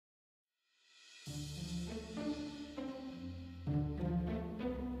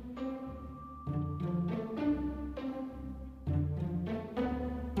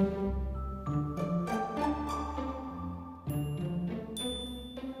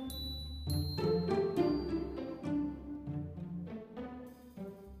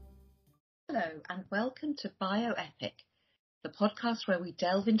welcome to Bioepic, the podcast where we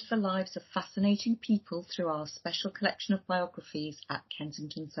delve into the lives of fascinating people through our special collection of biographies at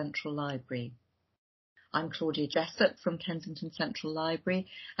Kensington Central Library. I'm Claudia Jessup from Kensington Central Library,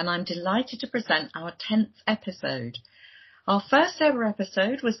 and I'm delighted to present our 10th episode. Our first ever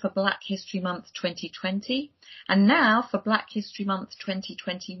episode was for Black History Month 2020, and now for Black History Month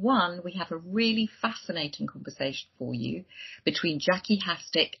 2021, we have a really fascinating conversation for you between Jackie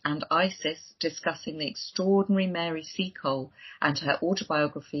Hastick and Isis discussing the extraordinary Mary Seacole and her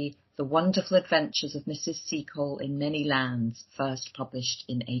autobiography, The Wonderful Adventures of Mrs. Seacole in Many Lands, first published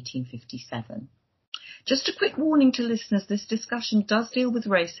in 1857. Just a quick warning to listeners, this discussion does deal with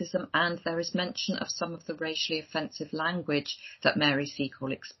racism and there is mention of some of the racially offensive language that Mary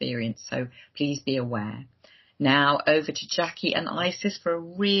Seacole experienced, so please be aware. Now over to Jackie and Isis for a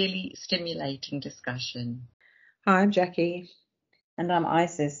really stimulating discussion. Hi, I'm Jackie. And I'm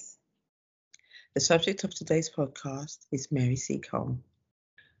Isis. The subject of today's podcast is Mary Seacole,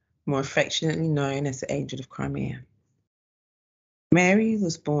 more affectionately known as the Angel of Crimea. Mary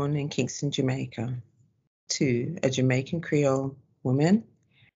was born in Kingston, Jamaica, to a Jamaican Creole woman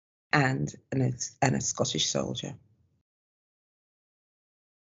and a Scottish soldier.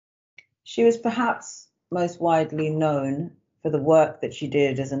 She was perhaps most widely known for the work that she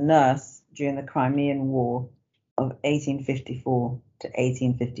did as a nurse during the Crimean War of 1854 to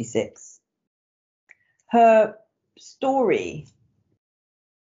 1856. Her story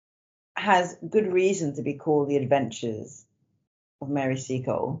has good reason to be called The Adventures of Mary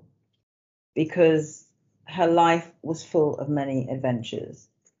Seacole because her life was full of many adventures.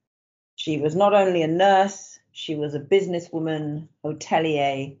 She was not only a nurse, she was a businesswoman,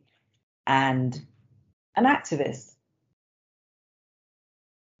 hotelier, and an activist.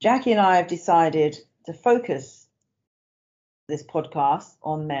 Jackie and I have decided to focus this podcast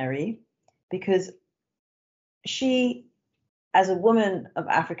on Mary because she, as a woman of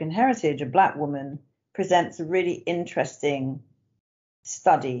African heritage, a Black woman, presents a really interesting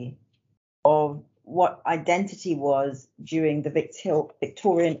study of what identity was during the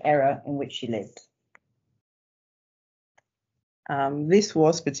Victorian era in which she lived. This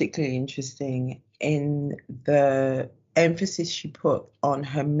was particularly interesting in the emphasis she put on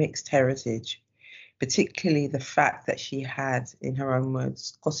her mixed heritage, particularly the fact that she had, in her own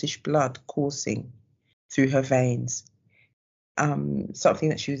words, Scottish blood coursing through her veins, something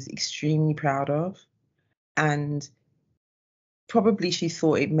that she was extremely proud of, and probably she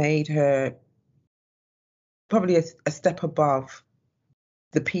thought it made her probably a step above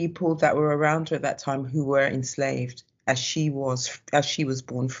the people that were around her at that time who were enslaved as she was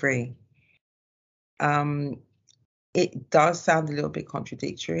born free. It does sound a little bit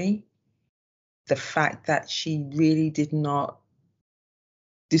contradictory, the fact that she really did not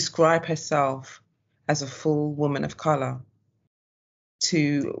describe herself as a full woman of color,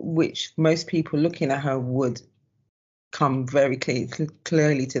 to which most people looking at her would come very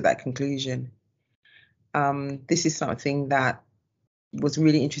clearly to that conclusion. This is something that was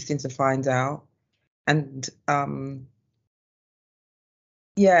really interesting to find out. And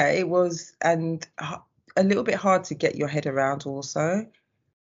it was, and a little bit hard to get your head around also.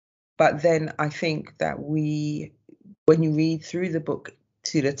 But then I think that when you read through the book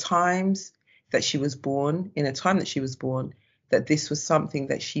to the times that she was born, in a time that she was born, that this was something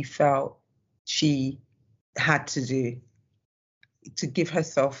that she felt she had to do to give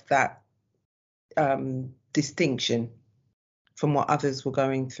herself that distinction from what others were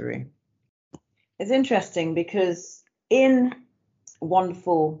going through. It's interesting because in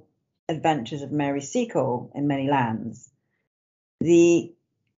Wonderful Adventures of Mary Seacole in Many Lands, the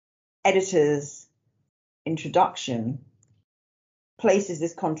editor's introduction places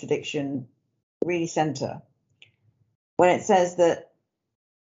this contradiction really center when it says that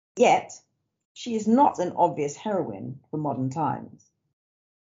yet she is not an obvious heroine for modern times.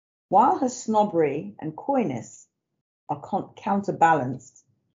 While her snobbery and coyness are counterbalanced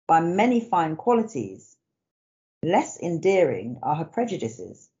by many fine qualities, less endearing are her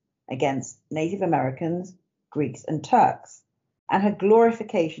prejudices against Native Americans, Greeks, and Turks, and her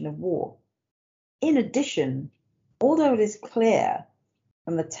glorification of war. In addition, although it is clear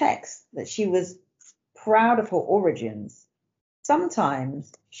from the text that she was proud of her origins,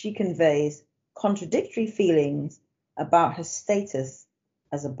 sometimes she conveys contradictory feelings about her status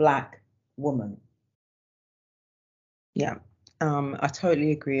as a Black woman. Yeah, I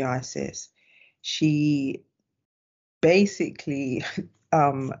totally agree, Isis. She basically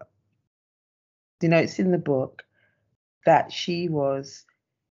denotes in the book that she was,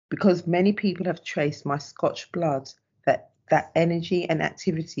 because many people have traced my Scotch blood, that that energy and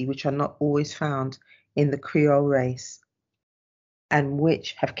activity which are not always found in the Creole race, and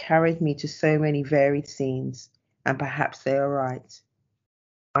which have carried me to so many varied scenes, and perhaps they are right.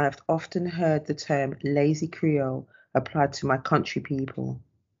 I have often heard the term lazy Creole applied to my country people,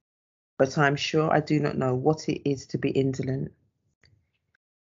 but I'm sure I do not know what it is to be indolent.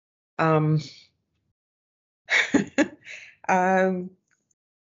 I'm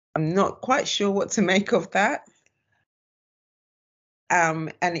not quite sure what to make of that.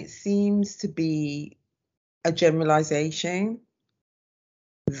 And it seems to be a generalization,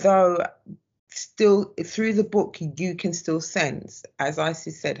 though still through the book you can still sense, as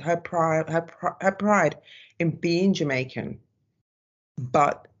Isis said, her pride in being Jamaican,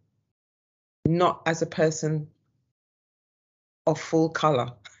 but not as a person of full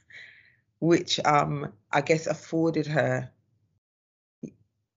colour, which I guess afforded her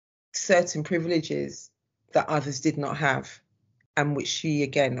certain privileges that others did not have, and which she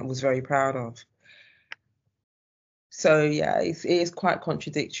again was very proud of. So yeah, it is quite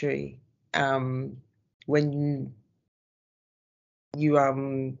contradictory when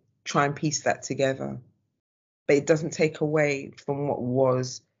you try and piece that together, but it doesn't take away from what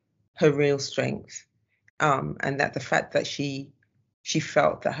was her real strength, and that the fact that she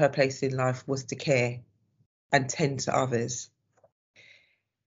felt that her place in life was to care and tend to others.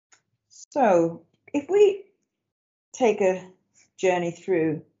 So if we take a journey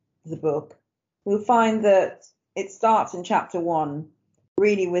through the book, we'll find that it starts in chapter 1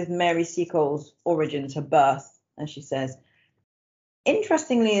 really with Mary Seacole's origins, her birth, as she says.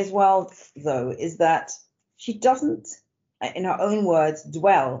 Interestingly as well, though, is that she doesn't, in her own words,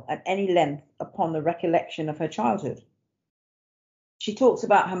 dwell at any length upon the recollection of her childhood. She talks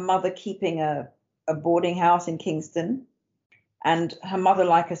about her mother keeping a boarding house in Kingston, and her mother,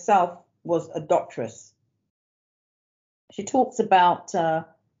 like herself, was a doctress. She talks about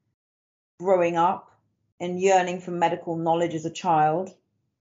growing up and yearning for medical knowledge as a child,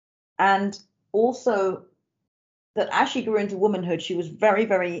 and also that as she grew into womanhood, she was very,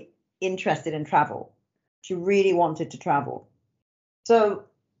 very interested in travel. She really wanted to travel. So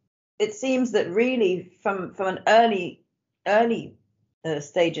it seems that really from an early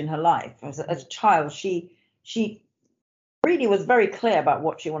stage in her life, as a child, she really was very clear about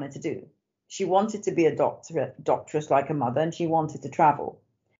what she wanted to do. She wanted to be a doctress like her mother, and she wanted to travel.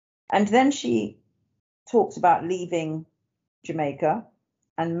 And then she talks about leaving Jamaica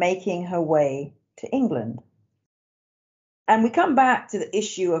and making her way to England. And we come back to the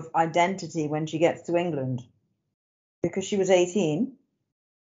issue of identity when she gets to England, because she was 18,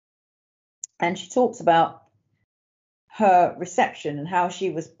 and she talks about her reception and how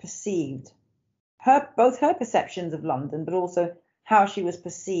she was perceived, both her perceptions of London, but also how she was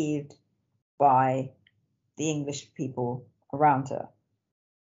perceived by the English people around her.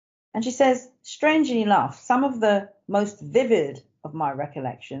 And she says, strangely enough, some of the most vivid of my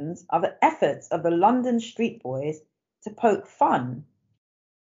recollections are the efforts of the London street boys to poke fun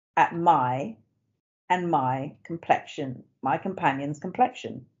at my companion's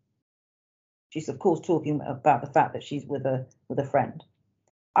complexion. She's of course talking about the fact that she's with a friend.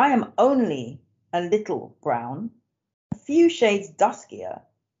 I am only a little brown, a few shades duskier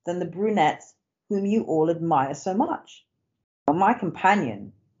than the brunettes whom you all admire so much. But my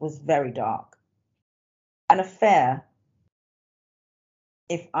companion was very dark, and a fair,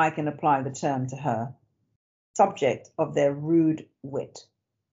 if I can apply the term to her, subject of their rude wit.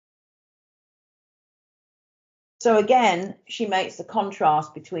 So again, she makes the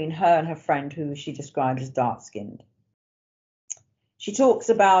contrast between her and her friend, who she describes as dark-skinned. She talks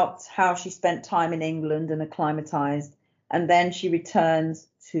about how she spent time in England and acclimatized, and then she returns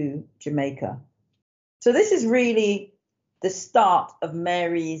to Jamaica. So this is really the start of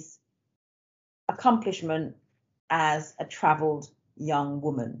Mary's accomplishment as a traveled young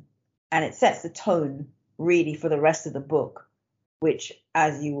woman. And it sets the tone really for the rest of the book, which,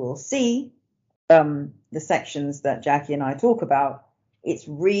 as you will see, the sections that Jackie and I talk about, it's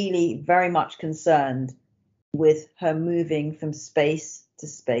really very much concerned with her moving from space to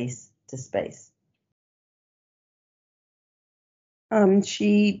space to space.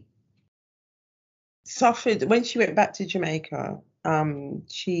 She suffered when she went back to Jamaica.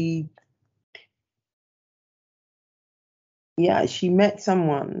 She met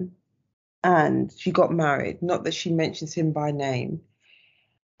someone and she got married. Not that she mentions him by name.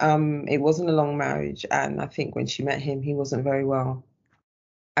 It wasn't a long marriage, and I think when she met him, he wasn't very well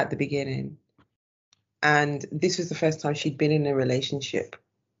at the beginning. And this was the first time she'd been in a relationship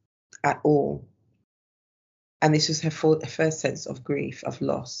at all. And this was her first sense of grief, of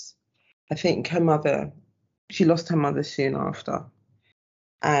loss. I think her mother She lost her mother soon after.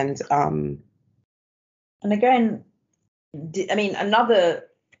 And again, I mean, another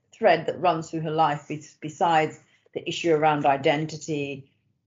thread that runs through her life besides the issue around identity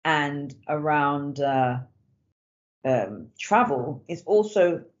and around travel is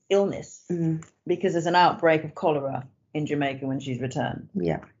also illness, because there's an outbreak of cholera in Jamaica when she's returned.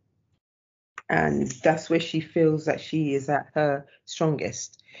 Yeah. And that's where she feels that she is at her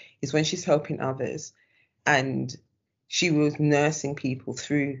strongest, is when she's helping others. And she was nursing people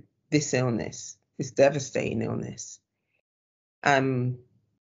through this illness, this devastating illness. And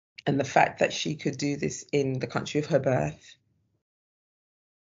the fact that she could do this in the country of her birth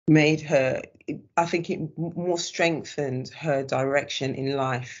made her, I think it more strengthened her direction in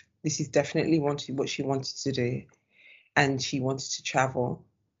life. This is definitely what she wanted to do. And she wanted to travel.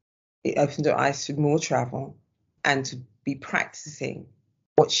 It opened her eyes to more travel and to be practicing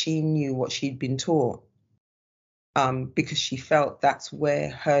what she knew, what she'd been taught, because she felt that's where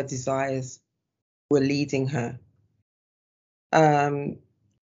her desires were leading her.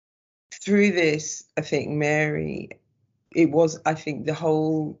 Through this, I think Mary, her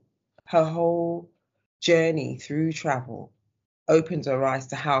whole journey through travel opened her eyes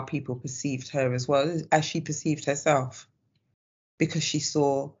to how people perceived her as well as she perceived herself, because she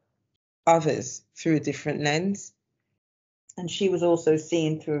saw others through a different lens. And she was also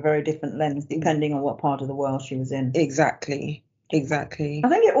seen through a very different lens, depending on what part of the world she was in. Exactly. I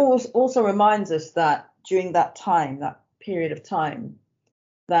think it also reminds us that during that time, that period of time,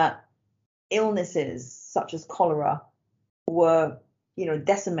 that illnesses such as cholera were,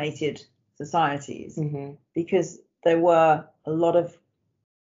 decimated societies, because there were a lot of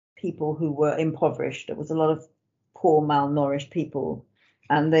people who were impoverished. There was a lot of poor, malnourished people,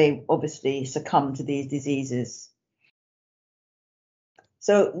 and they obviously succumbed to these diseases.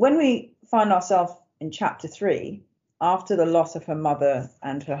 So when we find ourselves in chapter 3, after the loss of her mother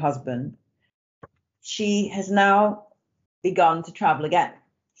and her husband, she has now begun to travel again.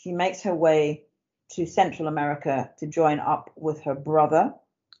 She makes her way to Central America to join up with her brother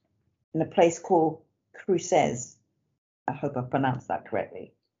in a place called Cruces. I hope I pronounced that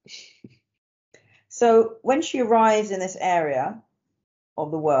correctly. So when she arrives in this area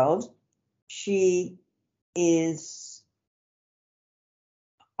of the world, she is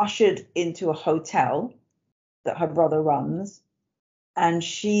ushered into a hotel that her brother runs, and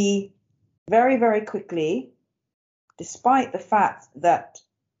she very, very quickly, despite the fact that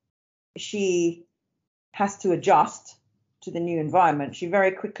she has to adjust to the new environment, she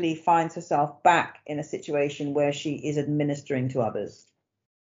very quickly finds herself back in a situation where she is administering to others.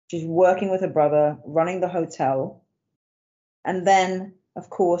 She's working with her brother, running the hotel. And then, of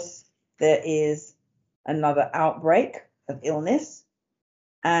course, there is another outbreak of illness,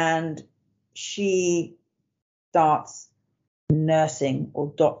 and she starts nursing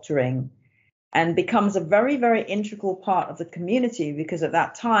or doctoring and becomes a very, very integral part of the community, because at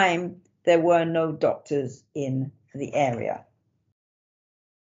that time there were no doctors in the area.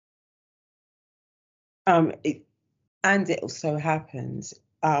 It also happens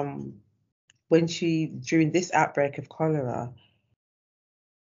when during this outbreak of cholera,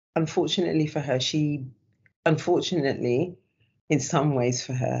 unfortunately in some ways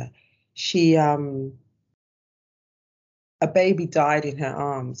for her, a baby died in her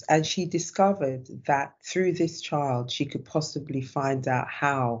arms, and she discovered that through this child she could possibly find out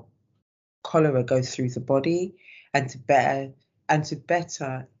how cholera goes through the body and to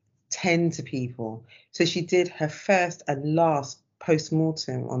better tend to people. So she did her first and last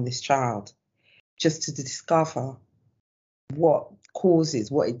post-mortem on this child, just to discover what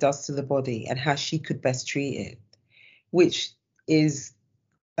it does to the body and how she could best treat it, which is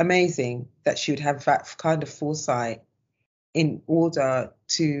amazing that she would have that kind of foresight in order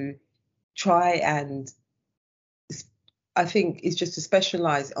to try and, I think, it's just to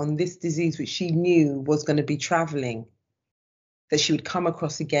specialize on this disease, which she knew was going to be traveling, that she would come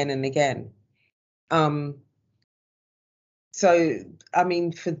across again and again. So, I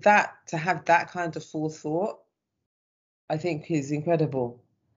mean, for that, to have that kind of forethought, I think is incredible.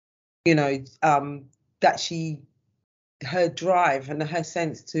 That her drive and her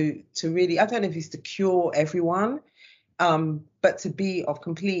sense to really, I don't know if it's to cure everyone, but to be of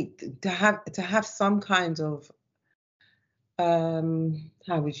complete, to have some kind of,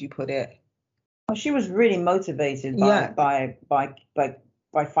 how would you put it? Well, she was really motivated by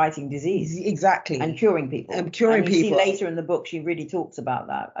fighting disease. Exactly. And curing people. And you see later in the book, she really talks about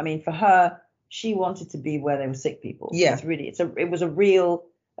that. I mean, for her, she wanted to be where there were sick people. Yeah. It was a real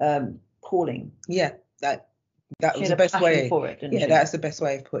calling. Yeah, that that She was had the a best passion way. for it, didn't Yeah, she? that's the best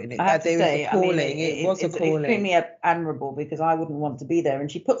way of putting it. I have That to it was say, a I mean, calling. It was a it's calling. extremely admirable, because I wouldn't want to be there.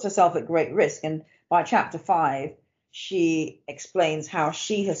 And she puts herself at great risk. And by chapter 5, she explains how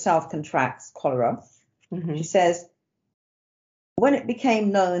she herself contracts cholera. Mhm. She says, when it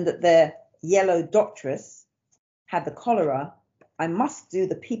became known that their yellow doctress had the cholera, I must do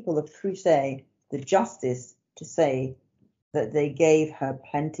the people of Crusade the justice to say that they gave her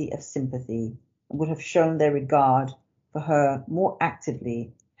plenty of sympathy and would have shown their regard for her more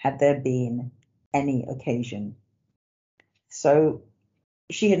actively had there been any occasion. So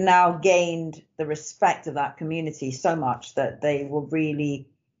she had now gained the respect of that community so much that they were really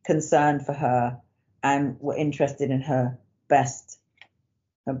concerned for her and were interested in her best.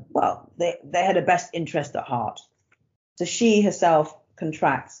 Well, they had her best interest at heart. So she herself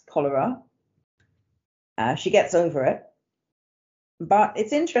contracts cholera. She gets over it. But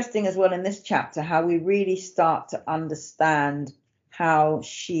it's interesting as well in this chapter how we really start to understand how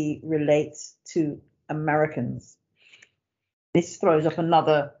she relates to Americans. This throws up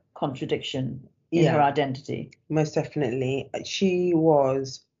another contradiction in her identity. Most definitely. She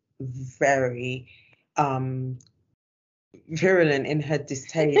was very virulent in her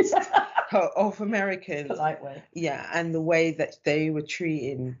distaste of Americans. Polite way. Yeah, and the way that they were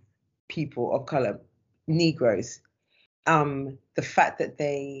treating people of color, Negroes. The fact that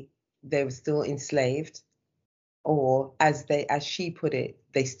they were still enslaved, or as she put it,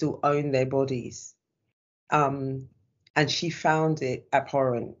 they still own their bodies. And she found it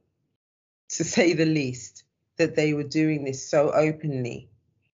abhorrent, to say the least, that they were doing this so openly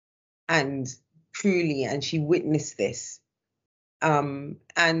and truly, and she witnessed this.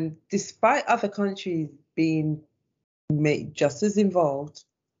 And despite other countries being made just as involved,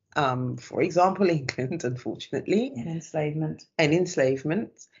 for example, England, unfortunately, And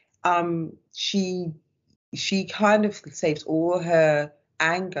enslavement, she kind of saved all her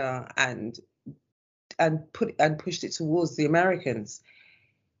anger and pushed it towards the Americans.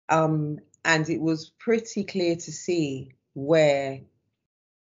 And it was pretty clear to see where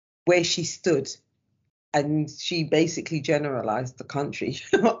she stood, and she basically generalized the country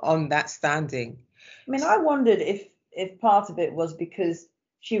on that standing. I mean, I wondered if part of it was because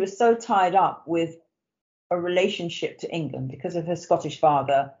she was so tied up with a relationship to England because of her Scottish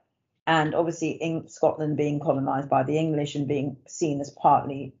father, and obviously in Scotland being colonized by the English and being seen as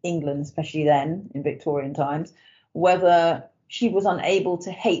partly England, especially then in Victorian times, whether she was unable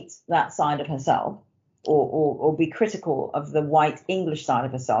to hate that side of herself or be critical of the white English side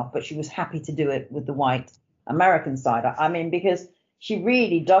of herself, but she was happy to do it with the white American side. I mean, because she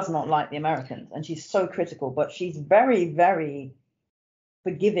really does not like the Americans, and she's so critical, but she's very, very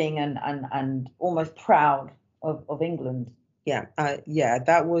forgiving and almost proud of England. Yeah,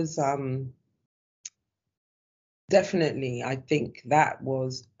 that was definitely, I think that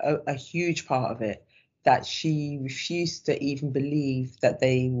was a huge part of it, that she refused to even believe that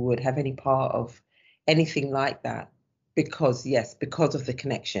they would have any part of anything like that, because of the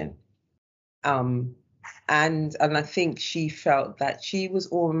connection. And I think she felt that she was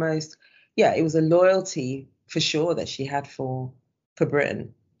almost, it was a loyalty for sure that she had for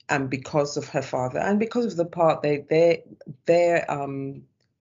Britain, and because of her father and because of the part they're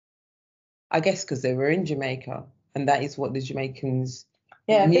I guess because they were in Jamaica, and that is what the Jamaicans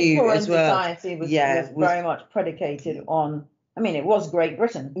knew Victorian as well. society was very much predicated on, I mean, it was Great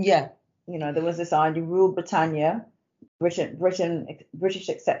Britain. Yeah. You know, there was this idea, rule Britannia, British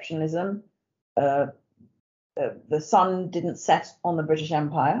exceptionalism. The sun didn't set on the British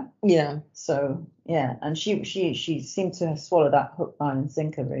Empire. Yeah. So and she seemed to have swallowed that hook, line, and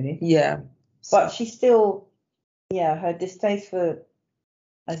sinker, really. Yeah. But she still, her distaste for,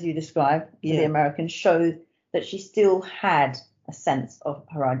 as you described, the Americans showed that she still had a sense of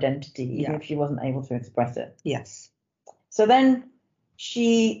her identity, even if she wasn't able to express it. Yes. So then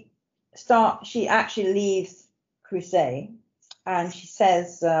she actually leaves Crusade, and she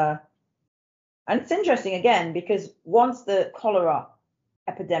says, and it's interesting again, because once the cholera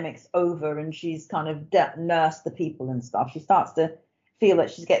epidemic's over and she's kind of nursed the people and stuff, she starts to feel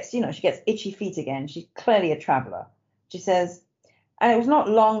that she gets itchy feet again. She's clearly a traveler. She says, and it was not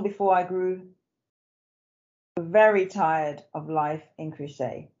long before I grew very tired of life in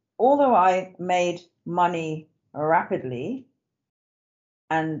Crusade. Although I made money rapidly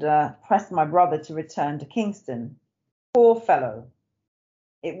and pressed my brother to return to Kingston, poor fellow,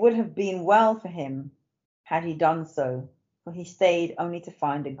 it would have been well for him had he done so, for he stayed only to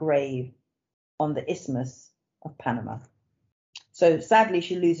find a grave on the Isthmus of Panama. So sadly,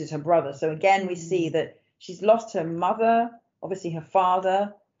 she loses her brother. So again, we see that she's lost her mother, obviously her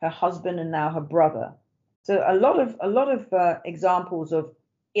father, her husband, and now her brother. So a lot of examples of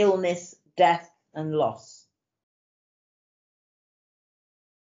illness, death, and loss.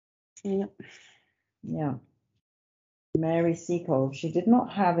 Yeah. Yeah. Mary Seacole, she did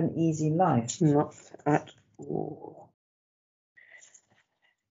not have an easy life. Not at all.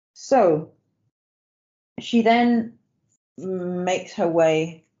 So she then makes her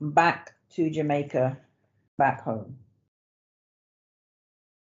way back to Jamaica, back home.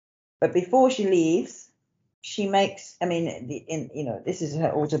 But before she leaves, she makes, I mean, this is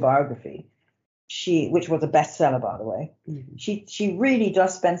her autobiography. Which was a bestseller, by the way. Mm-hmm. She really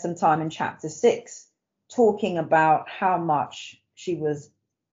does spend some time in chapter 6 talking about how much she was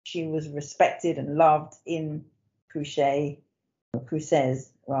respected and loved in Cruces,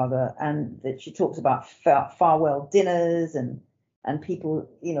 and that she talks about farewell dinners and people,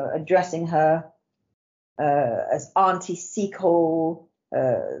 addressing her as Auntie Seacole.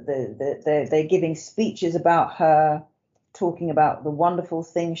 They're giving speeches about her, talking about the wonderful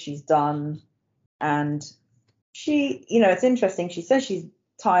things she's done. And she, it's interesting. She says she's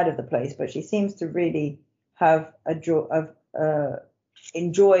tired of the place, but she seems to really have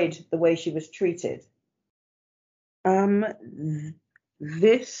enjoyed the way she was treated.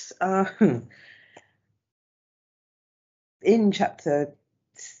 This in chapter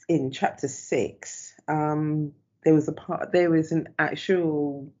 6, there was an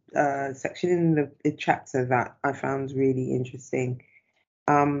actual section in the chapter that I found really interesting.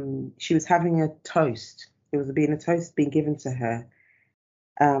 She was having a toast. There was being a toast being given to her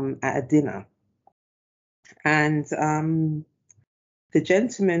at a dinner, and the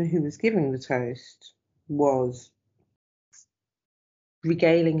gentleman who was giving the toast was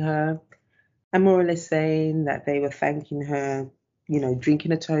regaling her and more or less saying that they were thanking her,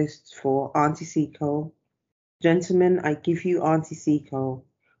 drinking a toast for Auntie Seacole. Gentlemen, I give you Auntie Seacole.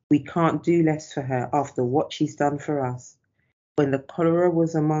 We can't do less for her after what she's done for us. When the cholera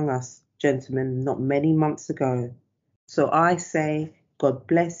was among us, gentlemen, not many months ago. So I say, God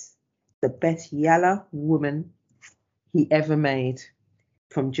bless the best yalla woman he ever made.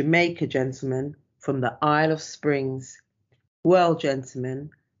 From Jamaica, gentlemen, from the Isle of Springs. Well,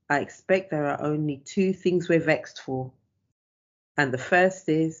 gentlemen, I expect there are only 2 things we're vexed for. And the first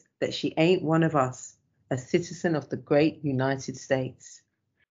is that she ain't one of us, a citizen of the great United States.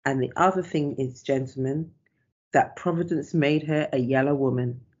 And the other thing is, gentlemen, that Providence made her a yellow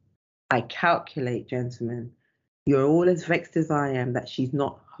woman. I calculate, gentlemen, you're all as vexed as I am that she's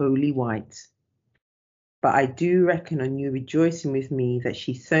not wholly white. But I do reckon on you rejoicing with me that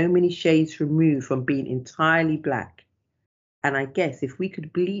she's so many shades removed from being entirely black. And I guess if we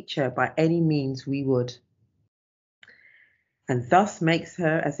could bleach her by any means, we would. And thus makes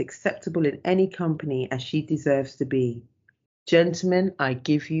her as acceptable in any company as she deserves to be. Gentlemen, I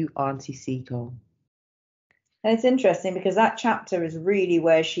give you Auntie Seacole. And it's interesting because that chapter is really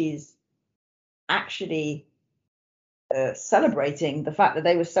where she's actually celebrating the fact that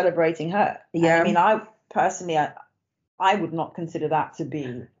they were celebrating her. Yeah. And I mean, I personally, I would not consider that to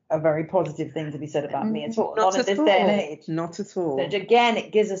be a very positive thing to be said about me at all. Not in this day and age. Not at all. So again,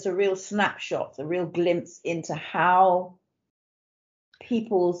 it gives us a real snapshot, a real glimpse into how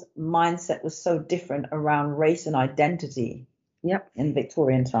people's mindset was so different around race and identity. Yep. In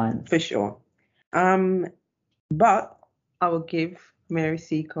Victorian times. For sure. But I will give Mary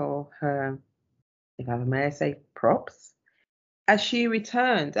Seacole her, if I may say, props. As she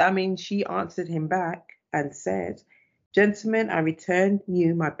returned, she answered him back and said, Gentlemen, I return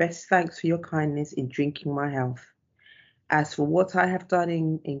you my best thanks for your kindness in drinking my health. As for what I have done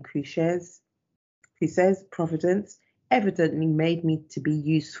in Cruces, Providence evidently made me to be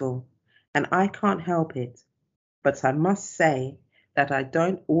useful, and I can't help it. But I must say that I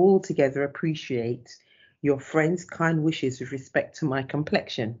don't altogether appreciate your friend's kind wishes with respect to my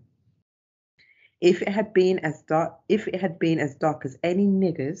complexion. If it had been as dark as any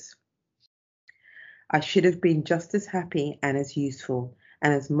nigger's, I should have been just as happy and as useful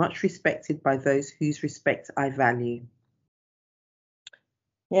and as much respected by those whose respect I value.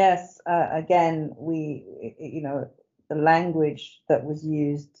 Yes, again, the language that was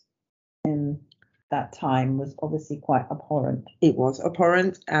used in that time was obviously quite abhorrent. It was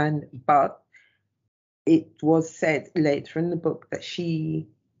abhorrent, but it was said later in the book that she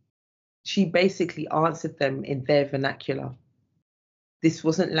basically answered them in their vernacular. This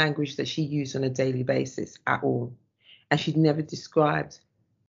wasn't language that she used on a daily basis at all. And she'd never described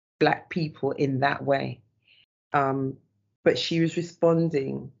Black people in that way. But she was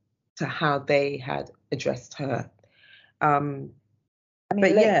responding to how they had addressed her.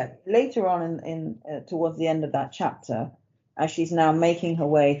 Later on in towards the end of that chapter, as she's now making her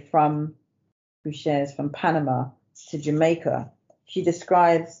way from who shares from Panama to Jamaica. She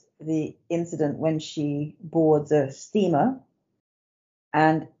describes the incident when she boards a steamer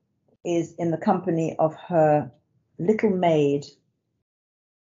and is in the company of her little maid,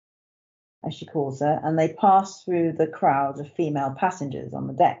 as she calls her, and they pass through the crowd of female passengers on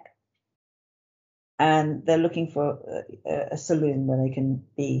the deck. And they're looking for a saloon where they can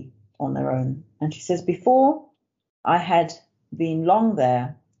be on their own. And she says, before I had been long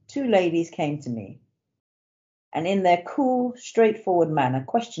there, two ladies came to me, and in their cool, straightforward manner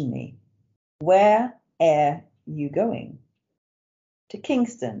questioned me, where are you going? To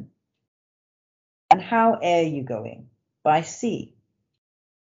Kingston. And how are you going? By sea.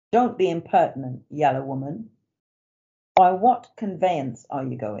 Don't be impertinent, yellow woman. By what conveyance are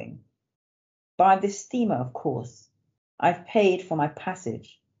you going? By this steamer, of course. I've paid for my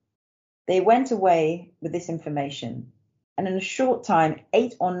passage. They went away with this information, and in a short time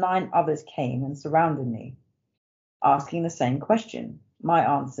 8 or 9 others came and surrounded me, asking the same question. My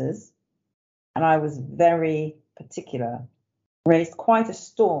answers, and I was very particular, raised quite a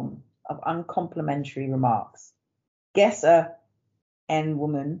storm of uncomplimentary remarks. Guess a N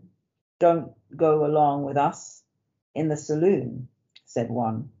woman don't go along with us in the saloon, said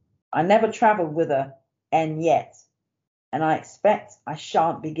one. I never travelled with a N yet, and I expect I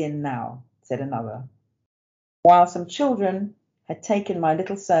shan't begin now, said another. While some children had taken my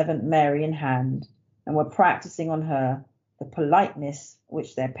little servant Mary in hand and were practising on her the politeness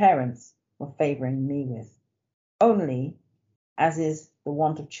which their parents were favouring me with. Only, as is the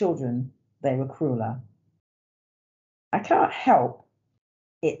wont of children, they were crueler. I cannot help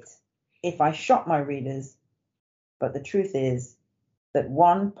it if I shock my readers, but the truth is that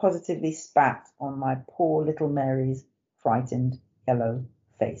one positively spat on my poor little Mary's frightened yellow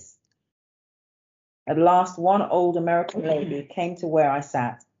face. At last, one old American lady came to where I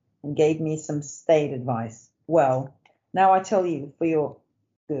sat and gave me some staid advice. Well, now I tell you, for your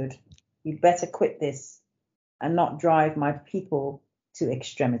good, you'd better quit this and not drive my people to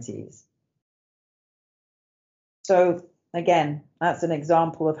extremities. So, again, that's an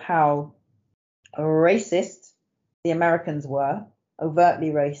example of how racist the Americans were,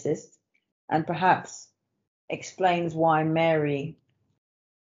 overtly racist, and perhaps explains why Mary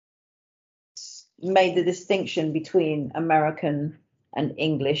made the distinction between American and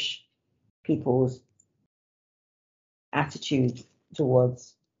English people's attitude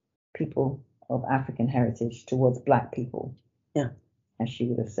towards people of African heritage, towards black people. Yeah. As she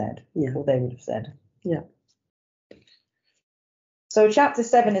would have said, Yeah. or they would have said. Yeah. So chapter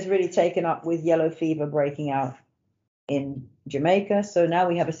 7 is really taken up with yellow fever breaking out in Jamaica. So now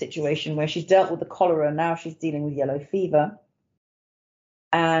we have a situation where she's dealt with the cholera, now she's dealing with yellow fever.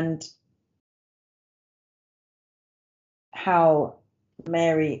 And how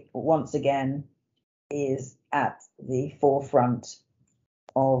Mary, once again, is at the forefront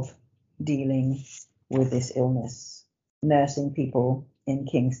of dealing with this illness, nursing people in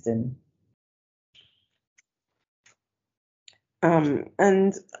Kingston.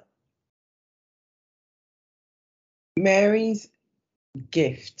 And Mary's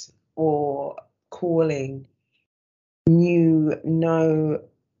gift or calling had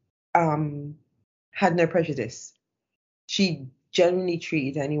no prejudice. She genuinely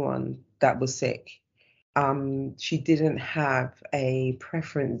treated anyone that was sick. She didn't have a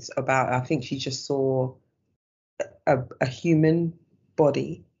preference about, I think she just saw a human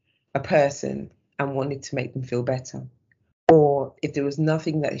body, a person, and wanted to make them feel better. Or if there was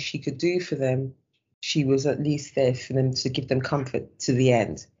nothing that she could do for them, she was at least there for them to give them comfort to the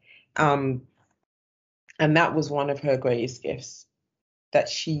end. And that was one of her greatest gifts, that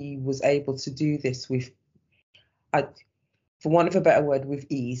she was able to do this with, for want of a better word, with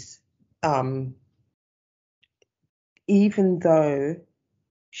ease. Even though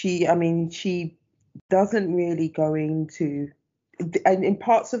she doesn't really go into, and in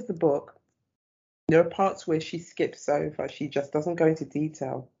parts of the book, there are parts where she skips over, she just doesn't go into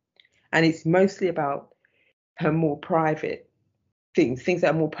detail. And it's mostly about her more private things that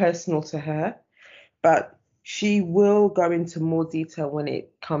are more personal to her. But she will go into more detail when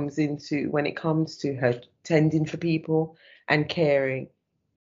it comes to her tending for people and caring.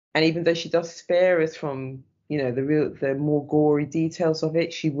 And even though she does spare us from, the more gory details of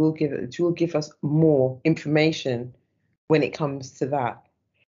it, she will give us more information when it comes to that.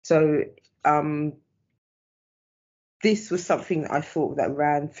 So this was something that I thought that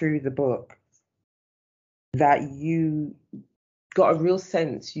ran through the book, that you got a real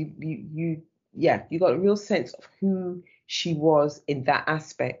sense, you got a real sense of who she was in that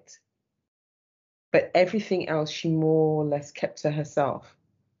aspect. But everything else she more or less kept to herself.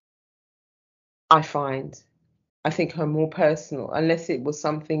 I think her more personal, unless it was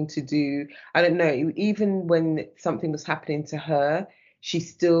something to do, I don't know, even when something was happening to her, she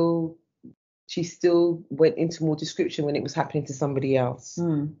still went into more description when it was happening to somebody else.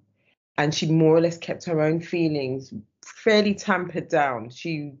 And she more or less kept her own feelings fairly tampered down.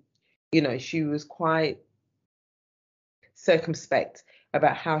 She was quite circumspect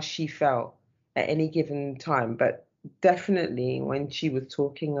about how she felt at any given time. But definitely when she was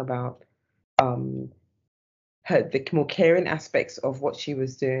talking about the more caring aspects of what she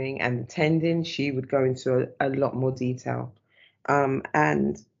was doing and tending, she would go into a lot more detail.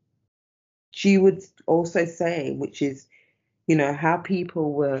 And she would also say, which is, how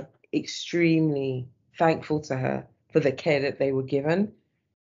people were extremely thankful to her for the care that they were given.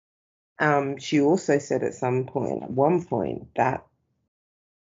 She also said at one point, that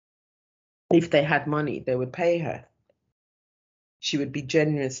if they had money, they would pay her. She would be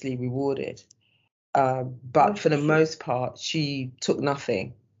generously rewarded. But for the most part, she took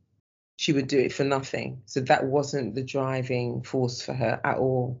nothing. She would do it for nothing. So that wasn't the driving force for her at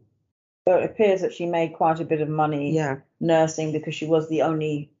all. So it appears that she made quite a bit of money nursing because she was the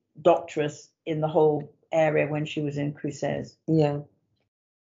only doctoress in the whole area when she was in Crusades. Yeah.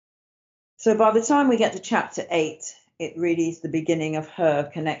 So by the time we get to chapter 8, it really is the beginning of her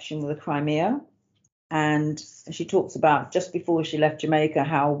connection with the Crimea. And she talks about just before she left Jamaica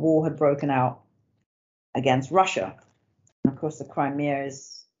how war had broken out against Russia. And of course, the Crimea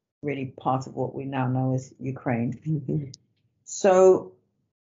is really part of what we now know as Ukraine. Mm-hmm. So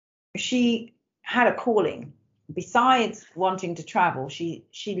she had a calling. Besides wanting to travel, she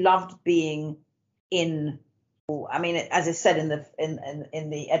loved being in. I mean, as I said in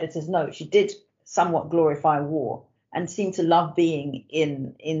the editor's note, she did somewhat glorify war and seemed to love being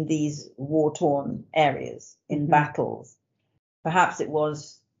in these war-torn areas, in battles. Perhaps it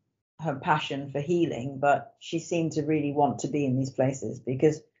was her passion for healing, but she seemed to really want to be in these places,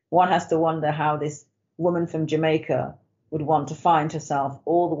 because one has to wonder how this woman from Jamaica would want to find herself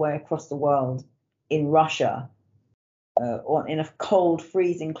all the way across the world in Russia, or in a cold,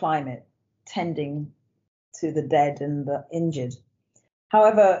 freezing climate, tending to the dead and the injured.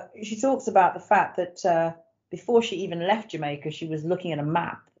 However, she talks about the fact that before she even left Jamaica, she was looking at a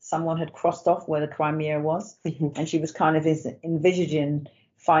map. Someone had crossed off where the Crimea was, and she was kind of envisaging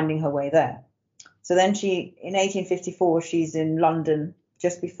finding her way there. So then in 1854, she's in London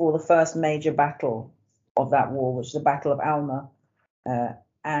just before the first major battle of that war, which is the Battle of Alma.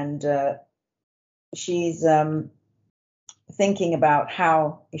 And she's thinking about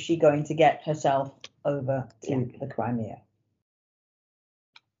how is she going to get herself over to the Crimea.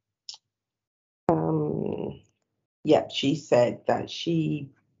 She said that she,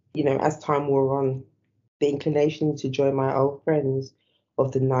 as time wore on, the inclination to join my old friends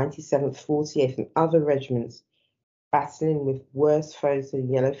of the 97th, 48th and other regiments battling with worse foes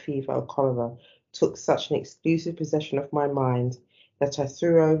than yellow fever or cholera took such an exclusive possession of my mind that I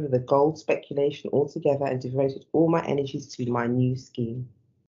threw over the gold speculation altogether and devoted all my energies to my new scheme.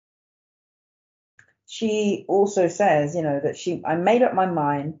 She also says, that I made up my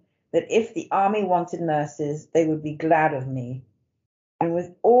mind that if the army wanted nurses, they would be glad of me. And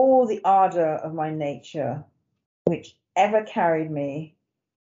with all the ardor of my nature, which ever carried me,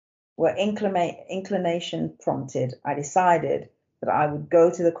 where inclination prompted, I decided that I would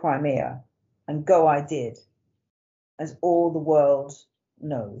go to the Crimea, and go I did, as all the world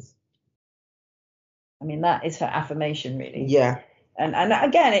knows. I mean, that is her affirmation, really. Yeah. And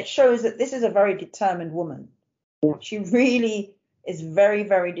again, it shows that this is a very determined woman. Yeah. She really is very,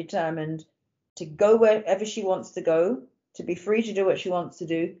 very determined to go wherever she wants to go, to be free to do what she wants to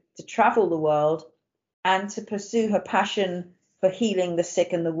do, to travel the world, and to pursue her passion for healing the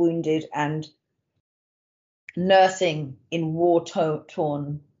sick and the wounded and nursing in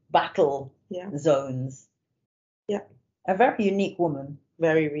war-torn battle zones. Yeah. A very unique woman.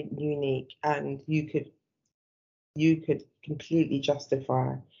 Very unique. And you could completely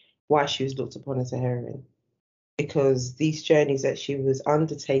justify why she was looked upon as a heroine. Because these journeys that she was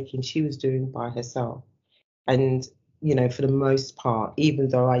undertaking, she was doing by herself. And, for the most part, even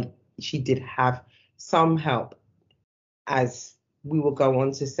though she did have some help, as we will go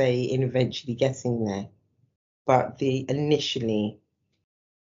on to say, in eventually getting there. But initially,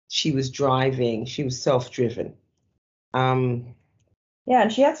 she was driving, she was self-driven. And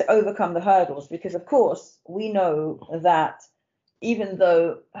she had to overcome the hurdles because, of course, we know that even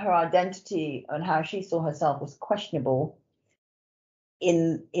though her identity and how she saw herself was questionable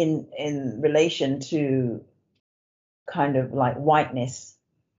in relation to kind of like whiteness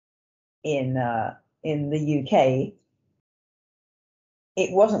in the UK,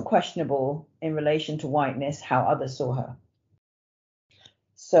 it wasn't questionable in relation to whiteness how others saw her.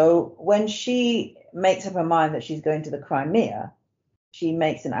 So when she makes up her mind that she's going to the Crimea, she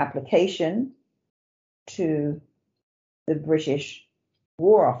makes an application to the British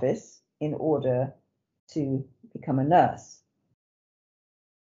War Office in order to become a nurse.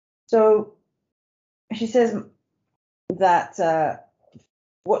 So she says that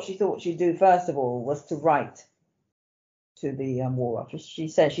what she thought she'd do first of all was to write to the War Office. She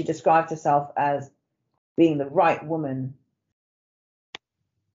said she described herself as being the right woman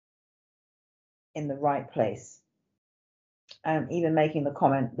in the right place, and even making the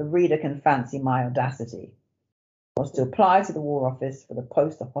comment, the reader can fancy my audacity, was to apply to the War Office for the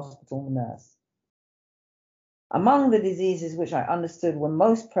post of hospital nurse. Among the diseases which I understood were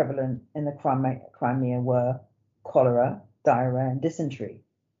most prevalent in the Crimea were cholera, diarrhea, and dysentery,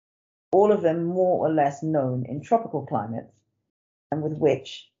 all of them more or less known in tropical climates, and with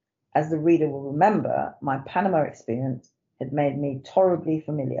which, as the reader will remember, my Panama experience had made me tolerably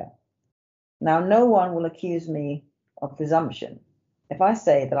familiar. Now, no one will accuse me of presumption if I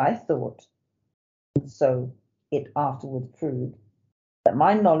say that I thought, and so it afterwards proved, that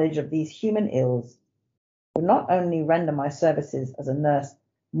my knowledge of these human ills would not only render my services as a nurse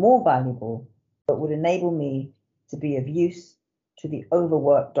more valuable, but would enable me to be of use to the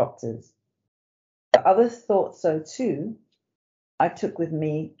overworked doctors. But others thought so too. I took with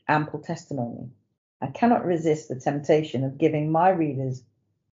me ample testimony. I cannot resist the temptation of giving my readers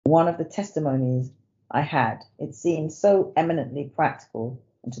one of the testimonies I had. It seemed so eminently practical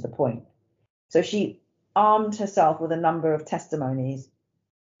and to the point. So she armed herself with a number of testimonies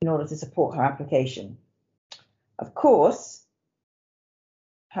in order to support her application. Of course,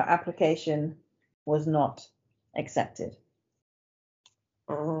 her application was not accepted.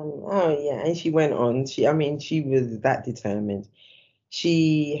 Oh yeah, and she went on. She was that determined.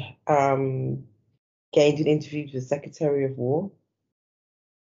 She gained an interview with the Secretary of War.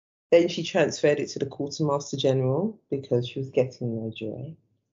 Then she transferred it to the Quartermaster General because she was getting no joy.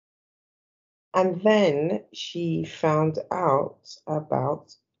 And then she found out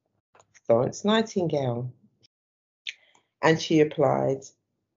about Florence Nightingale. And she applied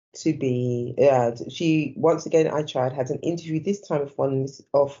to be, she, once again, I tried, had an interview this time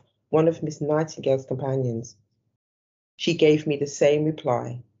of one of Miss Nightingale's companions. She gave me the same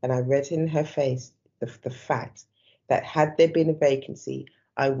reply, and I read in her face the fact that had there been a vacancy,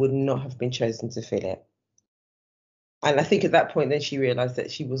 I would not have been chosen to fill it. And I think at that point, then she realized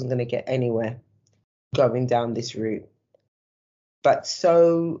that she wasn't going to get anywhere going down this route. But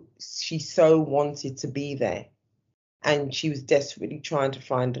she so wanted to be there. And she was desperately trying to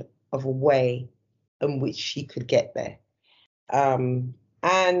find of a way in which she could get there. And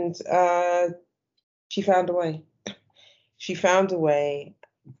she found a way. She found a way.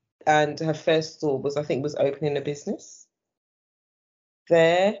 And her first thought was opening a business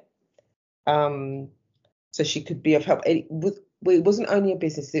there. So she could be of help. It wasn't only a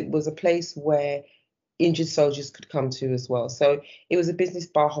business, it was a place where injured soldiers could come to as well. So it was a business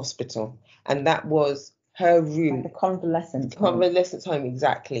bar hospital. And that was her route. Like a convalescent home,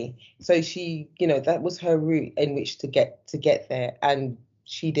 exactly. So she, that was her route in which to get there. And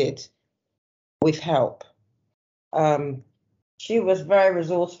she did, with help. She was very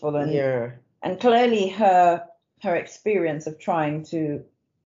resourceful, and clearly her experience of trying to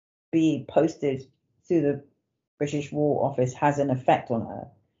be posted through the British War Office has an effect on her,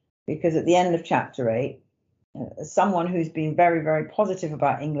 because at the end of chapter 8, someone who's been very, very positive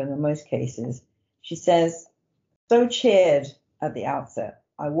about England in most cases, she says, so cheered at the outset,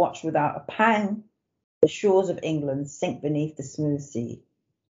 I watched without a pang the shores of England sink beneath the smooth sea,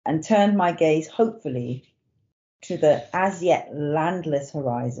 and turned my gaze hopefully to the as yet landless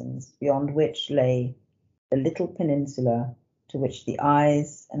horizons beyond which lay the little peninsula to which the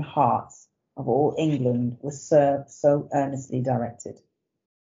eyes and hearts of all England were so earnestly directed.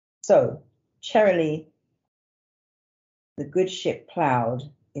 So, cheerily, the good ship ploughed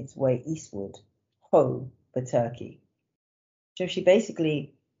its way eastward, ho for Turkey. So she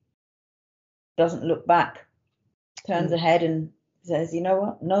basically doesn't look back, turns ahead and says, you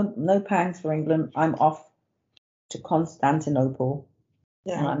know what, no pangs for England, I'm off to Constantinople,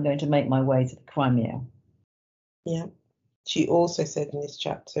 and I'm going to make my way to the Crimea. Yeah. She also said in this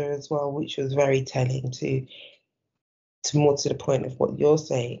chapter as well, which was very telling to more to the point of what you're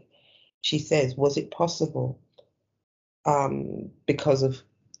saying. She says, was it possible, because of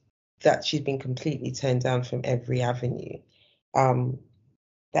that she's been completely turned down from every avenue,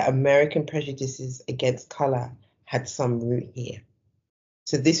 that American prejudices against colour had some root here.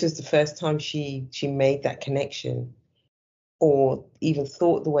 So this was the first time she made that connection, or even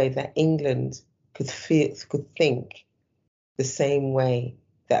thought the way that England could think the same way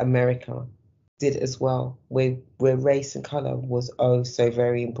that America did as well, where race and color was oh so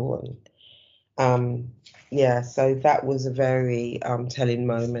very important. So that was a very telling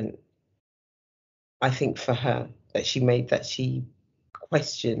moment, I think, for her, that she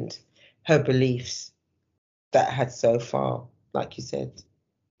questioned her beliefs that had so far, like you said,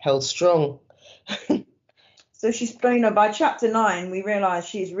 held strong. So she's, by chapter 9, we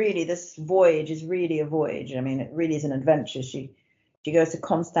realize this voyage is really a voyage. I mean, it really is an adventure. She goes to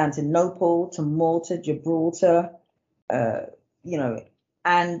Constantinople, to Malta, Gibraltar,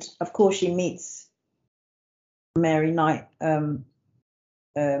 and of course she meets Florence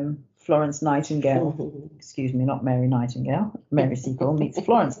Nightingale. Excuse me, not Mary Nightingale. Mary Seacole meets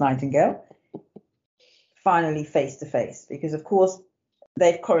Florence Nightingale, finally face to face, because of course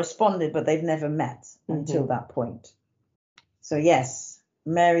they've corresponded, but they've never met until that point. So yes,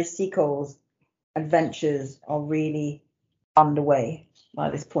 Mary Seacole's adventures are really underway by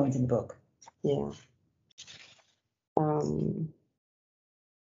this point in the book. Yeah.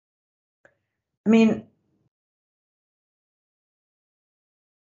 I mean,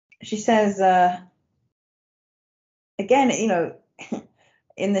 she says, again,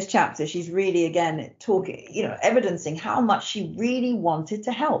 in this chapter, she's really, again, talking, evidencing how much she really wanted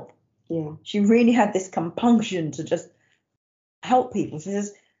to help. Yeah. She really had this compunction to just help people. She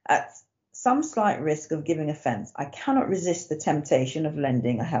says, at some slight risk of giving offense, I cannot resist the temptation of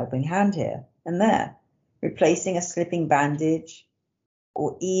lending a helping hand here and there, replacing a slipping bandage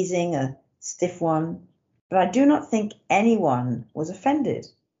or easing a stiff one. But I do not think anyone was offended.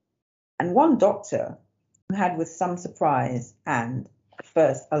 And one doctor, who had with some surprise and at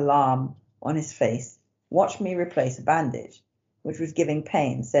first alarm on his face watched me replace a bandage, which was giving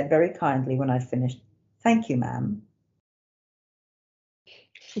pain, said very kindly when I'd finished, "Thank you, ma'am."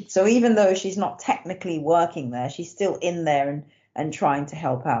 So even though she's not technically working there, she's still in there and trying to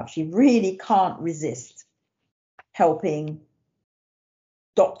help out. She really can't resist helping,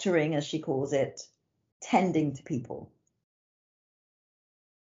 doctoring, as she calls it, tending to people.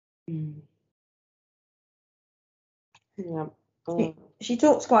 Yeah. She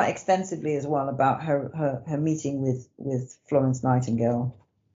talks quite extensively as well about her meeting with Florence Nightingale,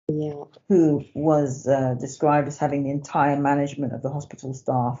 who was described as having the entire management of the hospital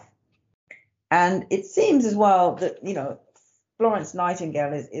staff. And it seems as well that, Florence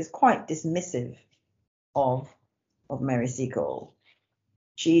Nightingale is quite dismissive of Mary Seacole.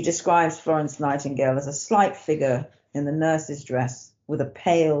 She describes Florence Nightingale as a slight figure in the nurse's dress with a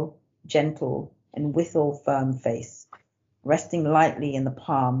pale, gentle, and withal firm face, resting lightly in the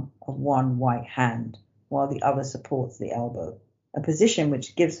palm of one white hand, while the other supports the elbow, a position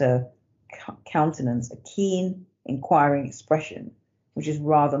which gives her countenance a keen, inquiring expression, which is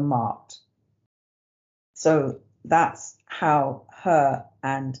rather marked. So that's how her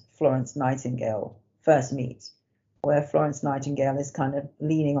and Florence Nightingale first meet, where Florence Nightingale is kind of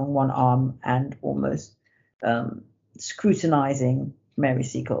leaning on one arm and almost scrutinizing Mary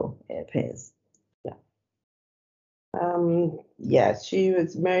Seacole, it appears. She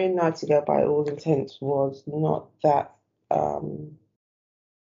was, Mary Nightingale, by all intents, was not that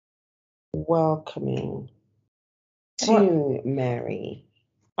welcoming to Mary.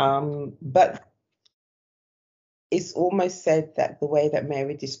 But it's almost said that the way that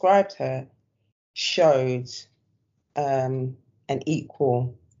Mary described her showed an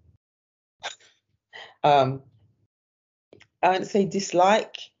equal, I would say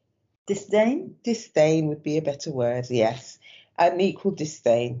dislike. Disdain would be a better word, yes. An equal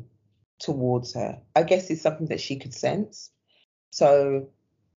disdain towards her. I guess it's something that she could sense. So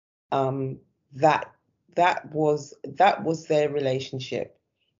that was their relationship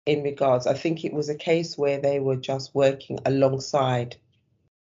in regards. I think it was a case where they were just working alongside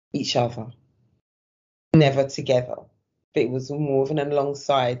each other, never together. But it was more of an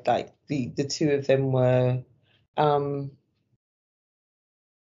alongside, like the two of them were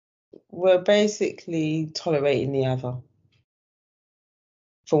basically tolerating the other,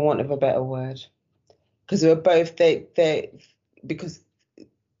 for want of a better word, because they were both because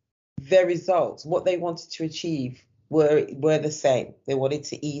their results, what they wanted to achieve, were the same. They wanted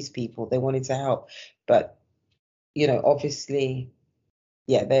to ease people, they wanted to help, but obviously,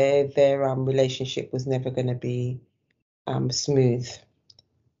 their relationship was never going to be smooth.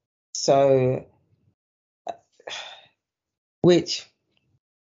 So, which,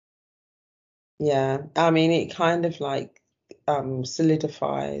 I mean, it kind of like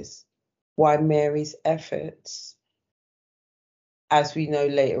solidifies why Mary's efforts, as we know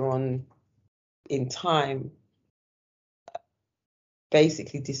later on in time,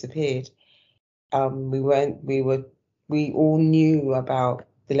 basically disappeared. We all knew about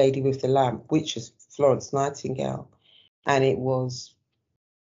the lady with the lamp, which is Florence Nightingale, and it was,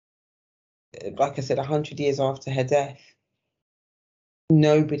 like I said, 100 years after her death.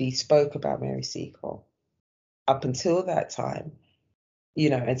 Nobody spoke about Mary Seacole up until that time,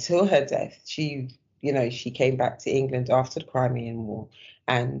 until her death. She came back to England after the Crimean War,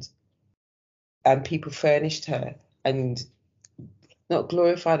 and people furnished her and not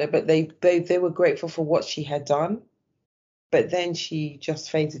glorified her, but they were grateful for what she had done. But then she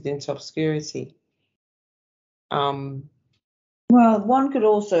just faded into obscurity. Well, one could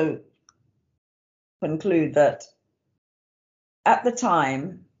also conclude that at the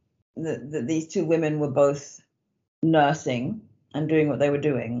time that these two women were both nursing and doing what they were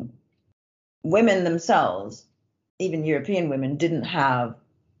doing, women themselves, even European women, didn't have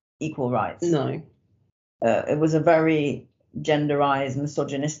equal rights. No. It was a very genderized,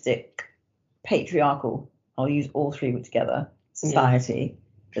 misogynistic, patriarchal, I'll use all three together, society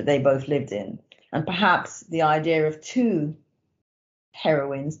that they both lived in. And perhaps the idea of two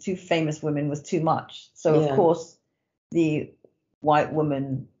heroines, two famous women, was too much. So, of course, the white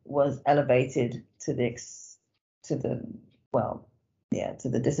woman was elevated to the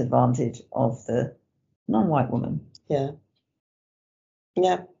disadvantage of the non-white woman. Yeah.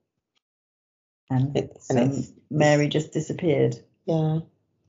 Yeah. And Mary just disappeared. Yeah.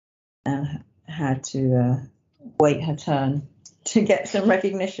 And had to wait her turn to get some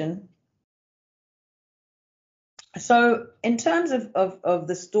recognition. So in terms of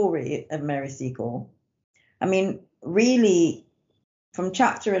the story of Mary Seacole, I mean, really, from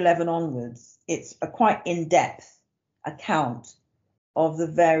chapter 11 onwards, it's a quite in-depth account of the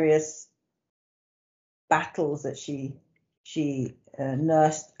various battles that she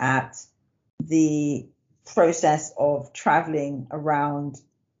nursed at, the process of traveling around,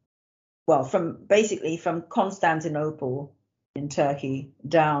 well, from Constantinople in Turkey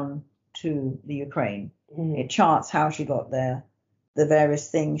down to the Ukraine. It charts how she got there, the various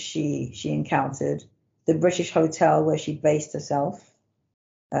things she encountered, the British hotel where she based herself,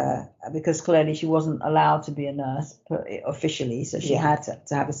 because clearly she wasn't allowed to be a nurse officially, so she had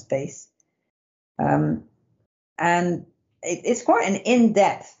to have a space. And it's quite an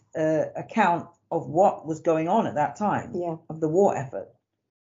in-depth account of what was going on at that time, of the war effort.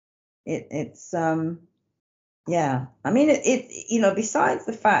 It's I mean, it besides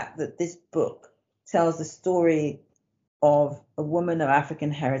the fact that this book tells the story of a woman of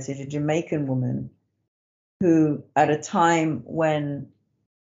African heritage, a Jamaican woman, who at a time when,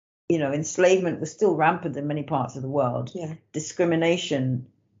 enslavement was still rampant in many parts of the world, discrimination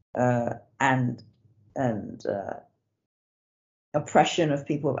and oppression of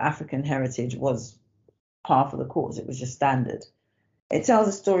people of African heritage was par for the course. It was just standard. It tells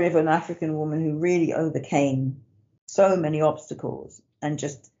the story of an African woman who really overcame so many obstacles and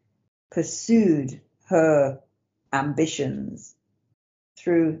just pursued her ambitions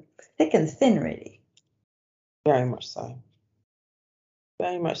through thick and thin, really. Very much so.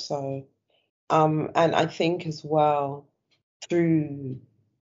 Very much so. And I think as well, through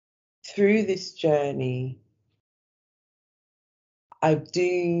this journey, I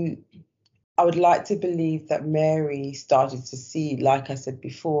would like to believe that Mary started to see, like I said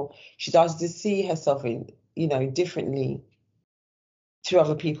before, she started to see herself differently through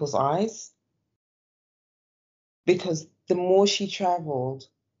other people's eyes. Because the more she traveled,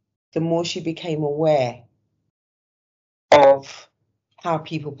 the more she became aware of how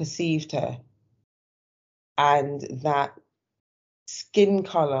people perceived her, and that skin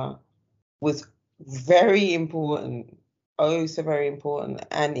color was very important. Oh, so very important.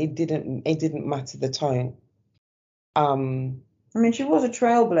 And it didn't matter the tone. I mean, she was a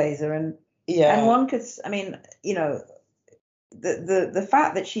trailblazer, and one could, I mean, the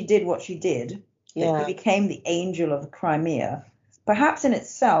fact that she did what she did, that she became the angel of the Crimea, perhaps in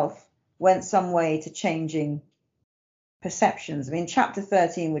itself went some way to changing perceptions. I mean, chapter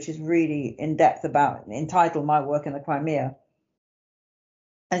 13, which is really in depth entitled My Work in the Crimea,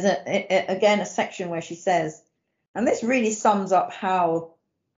 as a section where she says, and this really sums up how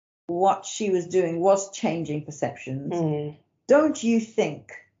what she was doing was changing perceptions. Don't you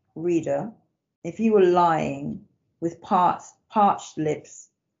think, reader, if you were lying with parched lips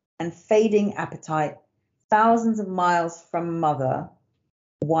and fading appetite, thousands of miles from mother,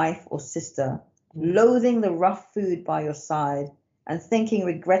 wife, or sister, loathing the rough food by your side and thinking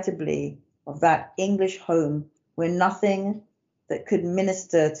regrettably of that English home where nothing that could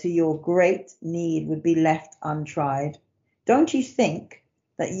minister to your great need would be left untried, don't you think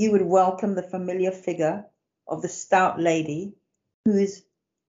that you would welcome the familiar figure of the stout lady whose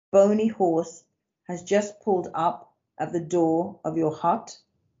bony horse has just pulled up at the door of your hut,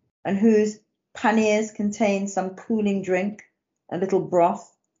 and whose panniers contain some cooling drink, a little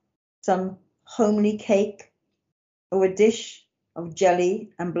broth, some homely cake, or a dish of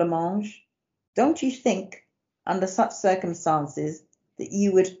jelly and blancmange, don't you think, under such circumstances, that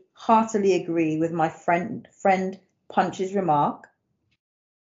you would heartily agree with my friend Punch's remark?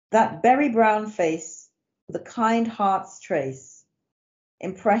 That berry brown face with a kind heart's trace,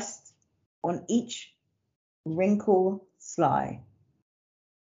 impressed on each wrinkle sly,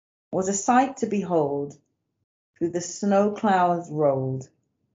 was a sight to behold through the snow clouds rolled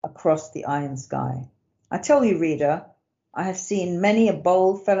across the iron sky. I tell you, reader, I have seen many a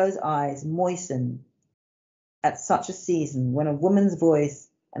bold fellow's eyes moisten at such a season, when a woman's voice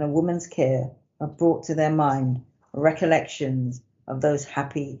and a woman's care are brought to their mind recollections of those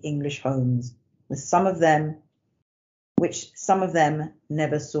happy English homes, with which some of them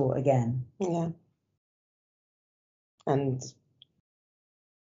never saw again. Yeah. And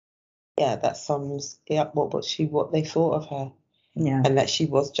yeah, that sums up what they thought of her. Yeah. And that she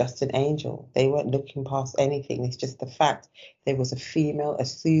was just an angel. They weren't looking past anything. It's just the fact there was a female, a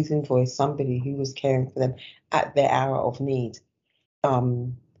soothing voice, somebody who was caring for them at their hour of need.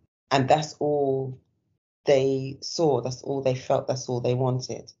 And that's all they saw. That's all they felt. That's all they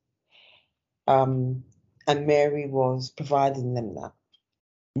wanted. And Mary was providing them that.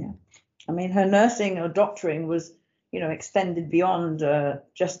 Yeah. I mean, her nursing or doctoring was, extended beyond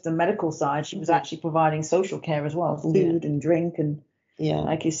just the medical side. She was actually providing social care as well, food and drink, and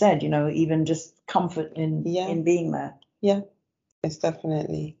like you said, even just comfort in being there. Yeah, it's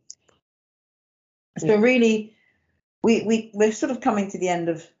definitely. So really, we're sort of coming to the end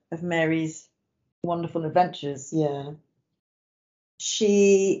of Mary's wonderful adventures. Yeah.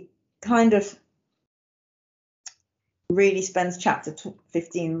 She kind of really spends chapter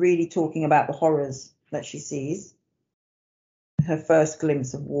 15 really talking about the horrors that she sees, her first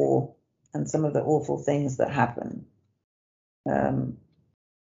glimpse of war and some of the awful things that happen. And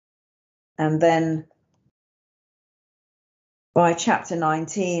then by chapter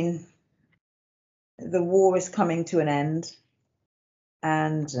 19, the war is coming to an end,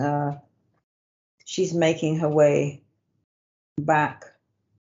 and she's making her way back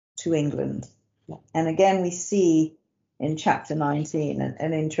to England. And again, we see in chapter 19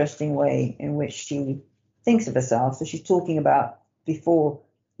 an interesting way in which she thinks of herself. So she's talking about before,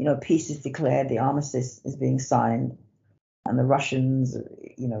 peace is declared, the armistice is being signed, and the Russians,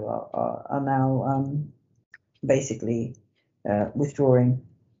 are now basically withdrawing.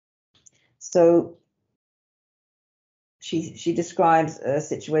 So she describes a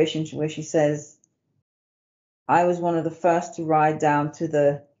situation where she says, I was one of the first to ride down to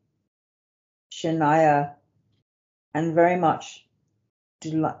the Chernaya, and very much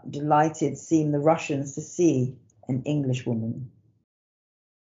delighted seemed the Russians to see an Englishwoman.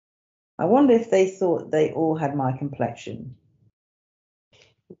 I wonder if they thought they all had my complexion.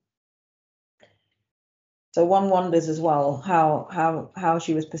 So one wonders as well how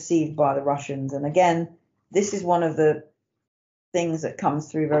she was perceived by the Russians. And again, this is one of the things that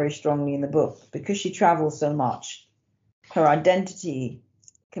comes through very strongly in the book. Because she travels so much, her identity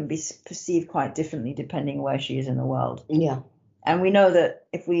can be perceived quite differently depending where she is in the world. Yeah. And we know that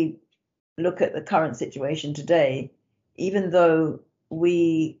if we look at the current situation today, even though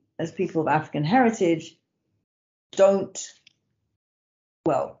we as people of African heritage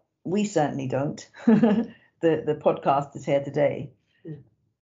we certainly don't, the podcasters here today,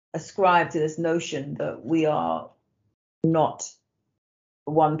 ascribe to this notion that we are not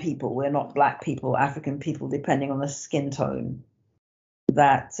one people, we're not black people, African people, depending on the skin tone,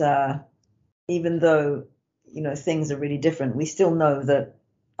 that even though, things are really different, we still know that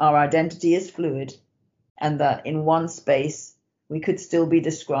our identity is fluid, and that in one space we could still be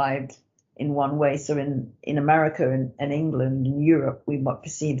described in one way. So in America and England and Europe, we might be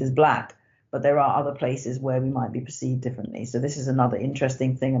perceived as black, but there are other places where we might be perceived differently. So this is another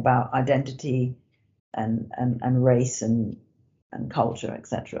interesting thing about identity and race and culture,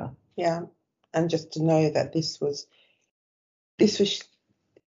 etc. Yeah, and just to know that this was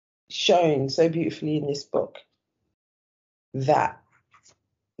shown so beautifully in this book, that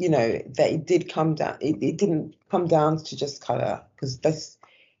that it did come down. It didn't come down to just colour, but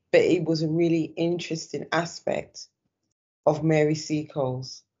it was a really interesting aspect of Mary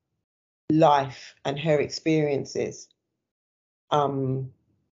Seacole's life and her experiences. That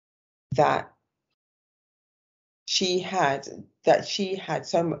she had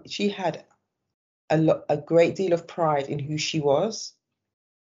a great deal of pride in who she was,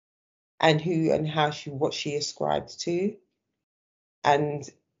 and what she ascribed to, And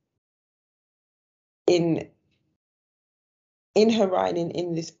in her writing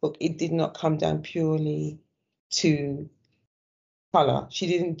in this book, it did not come down purely to color. She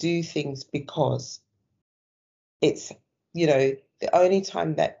didn't do things because it's, the only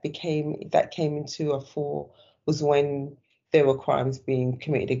time that came into a fore was when there were crimes being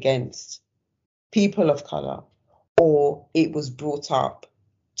committed against people of color, or it was brought up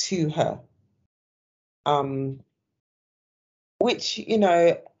to her. Which,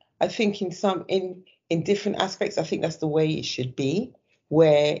 I think in different aspects, I think that's the way it should be,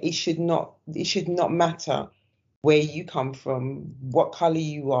 where it should not matter where you come from, what color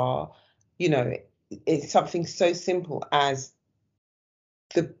you are. It's something so simple as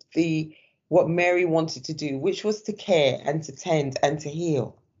the what Mary wanted to do, which was to care and to tend and to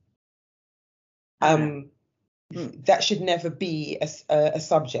heal. That should never be a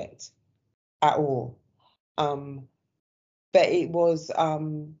subject at all. But it was,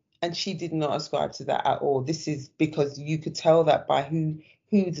 and she did not ascribe to that at all. This is because you could tell that by who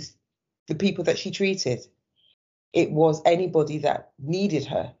the people that she treated. It was anybody that needed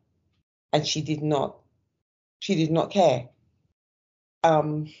her, and she did not care.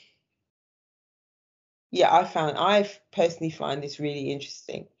 I personally find this really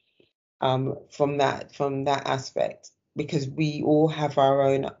interesting, from that aspect, because we all have our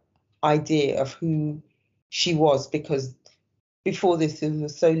own idea of who she was, because before this there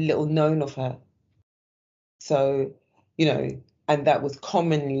was so little known of her. So, and that was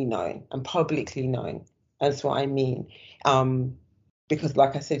commonly known and publicly known. That's what I mean. Because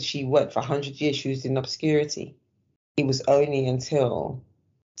like I said, she worked for 100 years, she was in obscurity. It was only until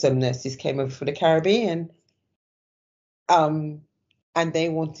some nurses came over from the Caribbean, and they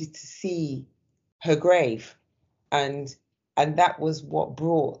wanted to see her grave, and that was what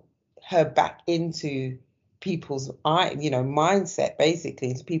brought her back into people's mindset,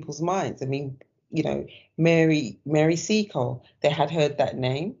 basically, into people's minds. I mean, Mary Seacole, they had heard that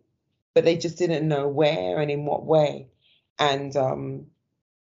name, but they just didn't know where and in what way. And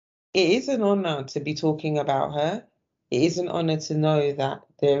it is an honor to be talking about her. It is an honor to know that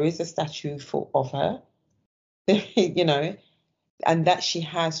there is a statue of her, and that she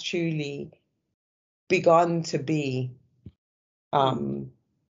has truly begun to be acknowledged.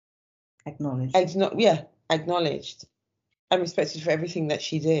 Acknowledged and respected for everything that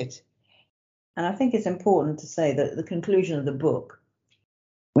she did. And I think it's important to say that the conclusion of the book,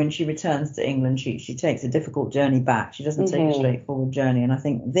 when she returns to England, she takes a difficult journey back. She doesn't take a straightforward journey. And I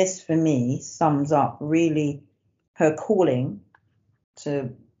think this, for me, sums up really her calling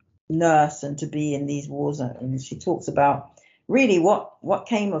to nurse and to be in these war zones. She talks about really what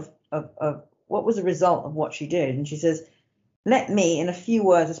came of what was the result of what she did. And she says, let me, in a few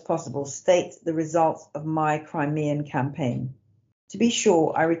words as possible, state the results of my Crimean campaign. To be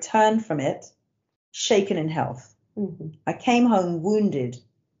sure, I returned from it shaken in health. I came home wounded,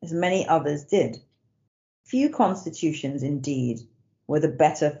 as many others did. Few constitutions, indeed, were the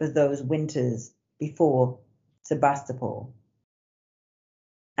better for those winters before Sebastopol.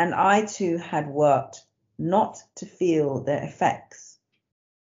 And I too had worked not to feel their effects.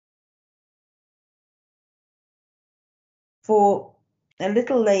 For a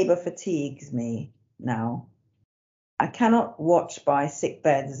little labour fatigues me now. I cannot watch by sick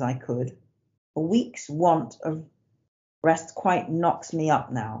beds as I could. A week's want of rest quite knocks me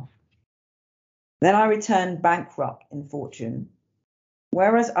up now. Then I return bankrupt in fortune.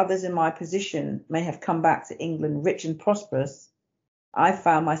 Whereas others in my position may have come back to England rich and prosperous, I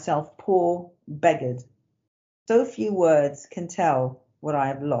found myself poor, beggared. So few words can tell what I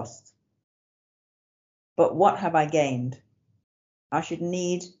have lost. But what have I gained? I should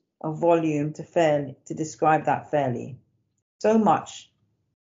need a volume to describe that fairly. So much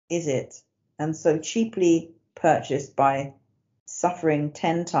is it, and so cheaply purchased by suffering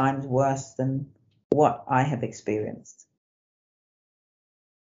 10 times worse than what I have experienced.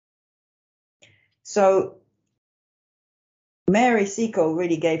 So Mary Seacole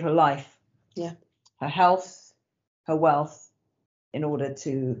really gave her life, her health, her wealth, in order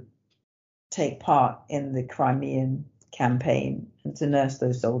to take part in the Crimean campaign and to nurse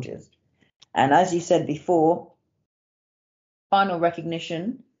those soldiers. And as you said before, final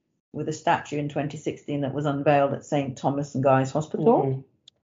recognition with a statue in 2016 that was unveiled at St. Thomas and Guy's Hospital.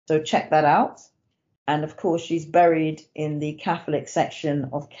 So check that out. And of course, she's buried in the Catholic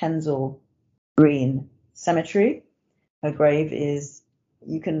section of Kensal Green Cemetery. Her grave is,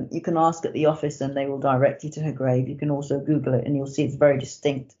 you can ask at the office and they will direct you to her grave. You can also Google it and you'll see it's very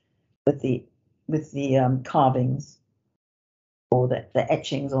distinct with the carvings or the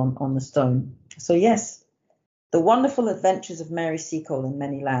etchings on the stone. So yes, The Wonderful Adventures of Mary Seacole in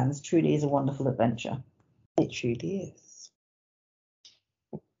Many Lands truly is a wonderful adventure. It truly is.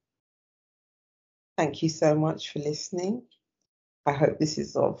 Thank you so much for listening. I hope this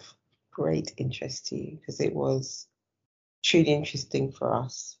is of great interest to you, because it was truly interesting for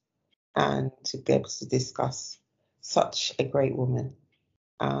us and to be able to discuss such a great woman.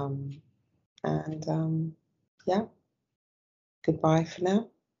 Yeah, goodbye for now.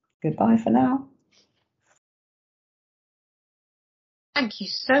 Goodbye for now. Thank you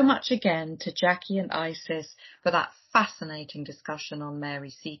so much again to Jackie and Isis for that fascinating discussion on Mary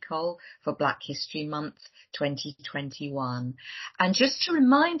Seacole for Black History Month 2021. And just to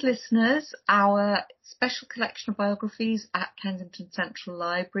remind listeners, our special collection of biographies at Kensington Central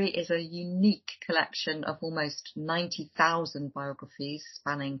Library is a unique collection of almost 90,000 biographies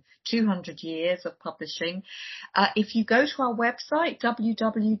spanning 200 years of publishing. If you go to our website,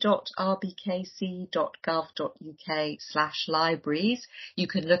 www.rbkc.gov.uk/libraries, you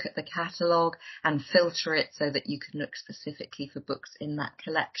can look at the catalogue and filter it so that you can look specifically for books in that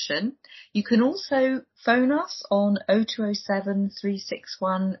collection. You can also phone us on 0207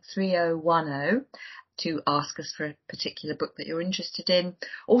 361 3010 to ask us for a particular book that you're interested in,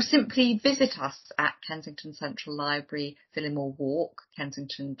 or simply visit us at Kensington Central Library, Phillimore Walk,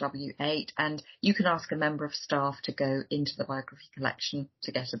 Kensington W8, and you can ask a member of staff to go into the biography collection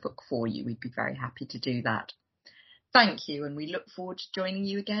to get a book for you. We'd be very happy to do that. Thank you, and we look forward to joining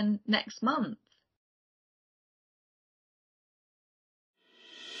you again next month.